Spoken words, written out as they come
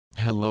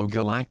Hello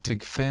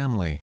Galactic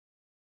family.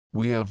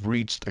 We have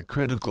reached a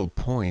critical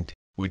point,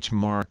 which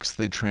marks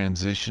the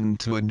transition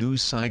to a new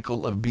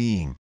cycle of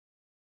being.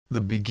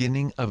 The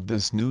beginning of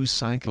this new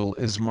cycle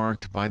is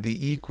marked by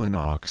the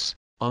equinox,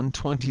 on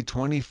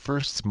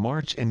 2021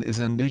 March, and is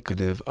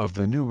indicative of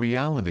the new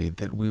reality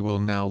that we will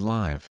now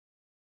live.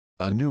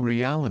 A new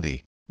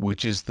reality,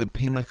 which is the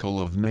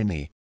pinnacle of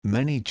many,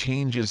 many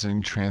changes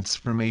and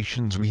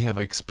transformations we have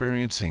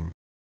experiencing.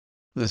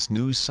 This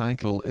new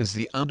cycle is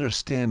the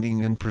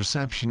understanding and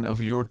perception of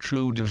your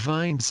true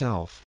divine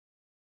self.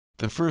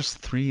 The first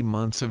 3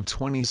 months of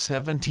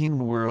 2017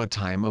 were a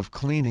time of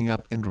cleaning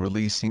up and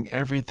releasing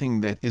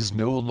everything that is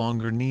no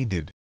longer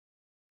needed.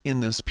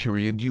 In this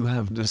period you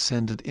have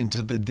descended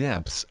into the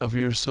depths of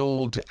your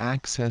soul to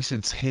access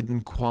its hidden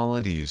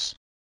qualities.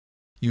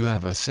 You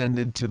have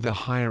ascended to the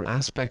higher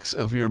aspects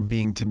of your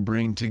being to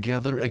bring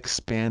together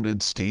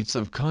expanded states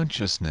of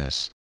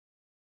consciousness.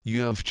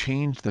 You have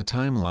changed the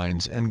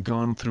timelines and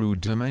gone through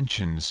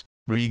dimensions,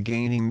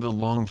 regaining the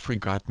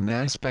long-forgotten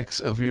aspects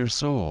of your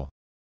soul.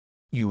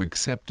 You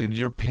accepted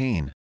your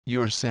pain,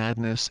 your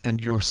sadness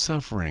and your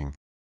suffering.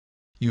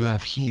 You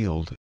have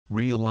healed,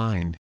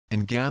 realigned,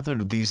 and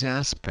gathered these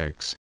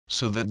aspects,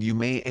 so that you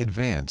may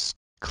advance,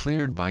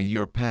 cleared by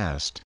your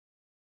past.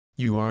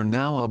 You are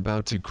now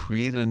about to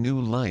create a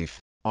new life,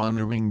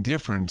 honoring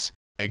difference,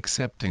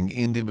 accepting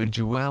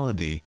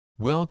individuality,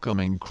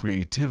 welcoming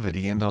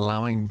creativity and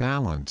allowing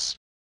balance.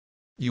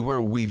 You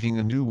are weaving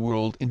a new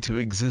world into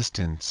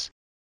existence.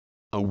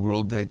 A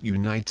world that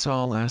unites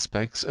all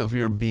aspects of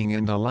your being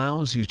and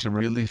allows you to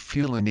really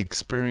feel and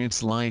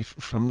experience life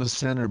from the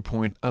center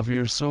point of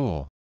your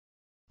soul.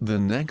 The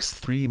next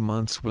 3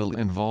 months will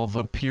involve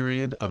a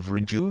period of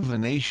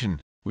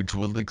rejuvenation, which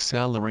will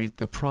accelerate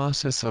the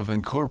process of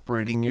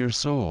incorporating your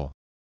soul.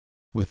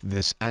 With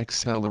this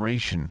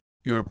acceleration,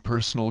 your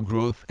personal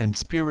growth and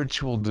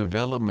spiritual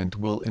development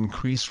will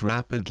increase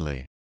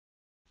rapidly.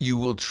 You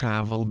will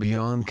travel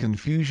beyond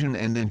confusion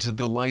and into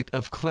the light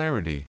of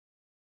clarity.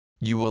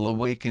 You will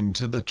awaken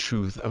to the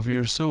truth of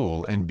your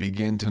soul and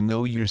begin to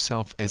know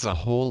yourself as a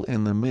whole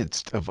in the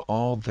midst of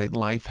all that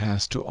life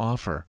has to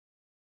offer.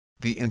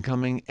 The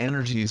incoming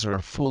energies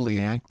are fully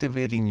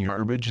activating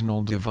your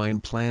original divine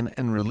plan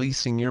and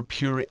releasing your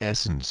pure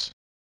essence.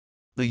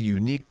 The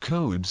unique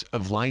codes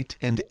of light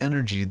and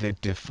energy that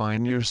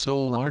define your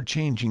soul are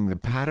changing the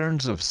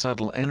patterns of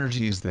subtle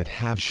energies that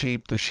have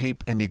shaped the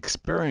shape and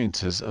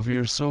experiences of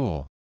your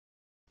soul.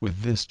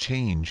 With this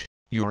change,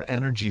 your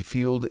energy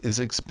field is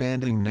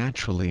expanding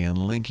naturally and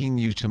linking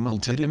you to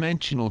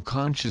multidimensional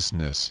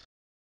consciousness.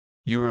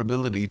 Your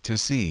ability to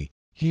see,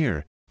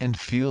 hear, and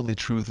feel the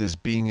truth is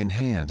being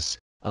enhanced,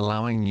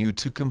 allowing you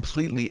to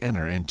completely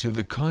enter into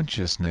the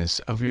consciousness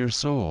of your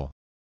soul.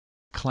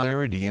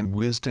 Clarity and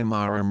wisdom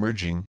are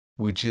emerging,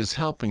 which is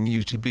helping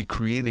you to be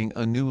creating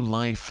a new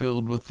life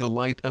filled with the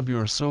light of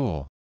your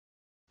soul.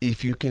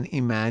 If you can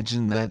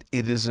imagine that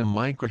it is a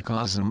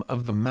microcosm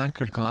of the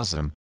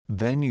macrocosm,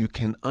 then you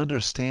can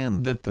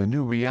understand that the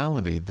new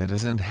reality that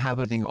is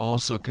inhabiting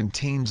also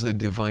contains a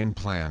divine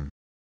plan.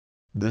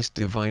 This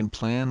divine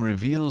plan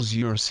reveals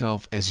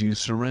yourself as you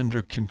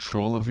surrender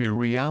control of your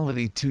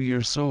reality to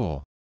your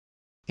soul.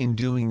 In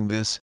doing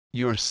this,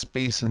 your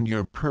space and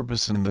your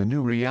purpose in the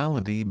new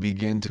reality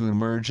begin to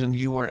emerge and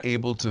you are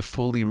able to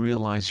fully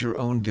realize your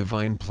own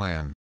divine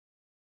plan.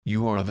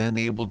 You are then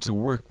able to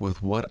work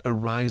with what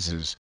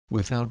arises,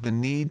 without the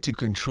need to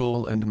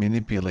control and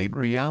manipulate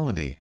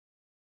reality.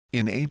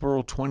 In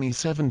April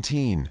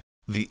 2017,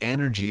 the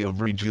energy of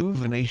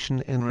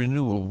rejuvenation and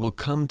renewal will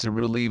come to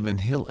relieve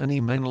and heal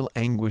any mental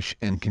anguish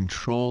and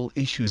control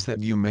issues that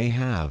you may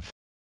have.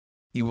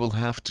 You will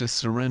have to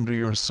surrender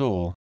your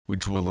soul,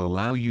 which will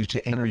allow you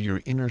to enter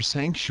your inner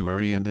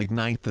sanctuary and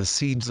ignite the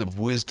seeds of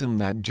wisdom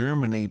that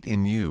germinate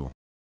in you.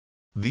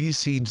 These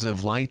seeds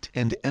of light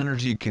and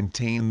energy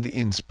contain the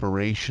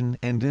inspiration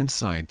and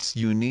insights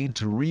you need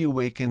to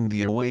reawaken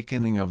the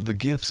awakening of the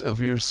gifts of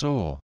your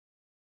soul.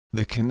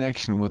 The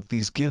connection with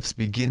these gifts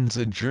begins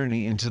a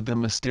journey into the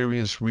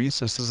mysterious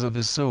recesses of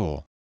his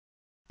soul.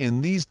 In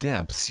these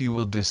depths you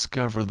will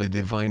discover the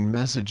divine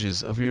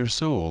messages of your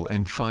soul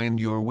and find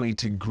your way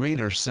to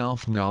greater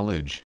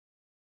self-knowledge.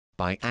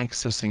 By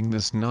accessing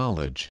this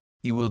knowledge,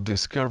 you will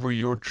discover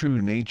your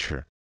true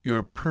nature,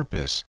 your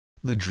purpose,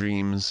 the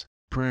dreams,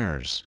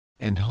 prayers,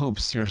 and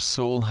hopes your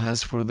soul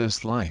has for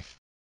this life.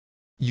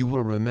 You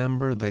will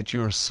remember that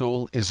your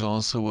soul is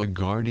also a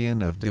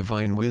guardian of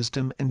divine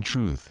wisdom and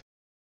truth.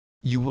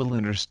 You will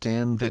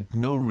understand that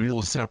no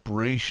real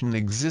separation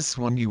exists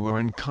when you are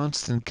in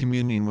constant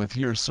communion with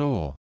your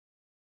soul.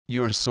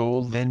 Your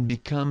soul then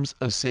becomes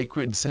a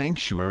sacred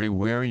sanctuary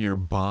where your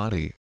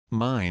body,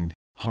 mind,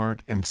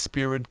 heart and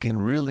spirit can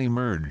really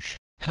merge,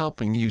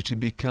 helping you to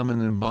become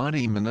an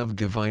embodiment of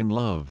divine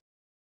love.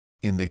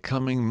 In the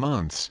coming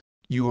months,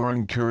 you are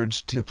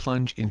encouraged to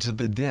plunge into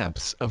the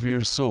depths of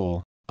your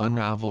soul,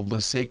 unravel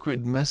the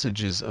sacred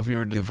messages of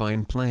your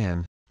divine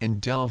plan, and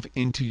delve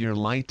into your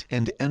light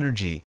and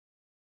energy.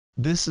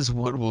 This is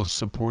what will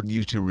support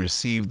you to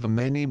receive the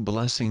many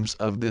blessings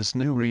of this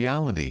new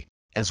reality,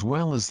 as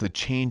well as the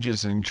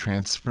changes and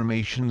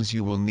transformations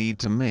you will need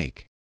to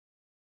make.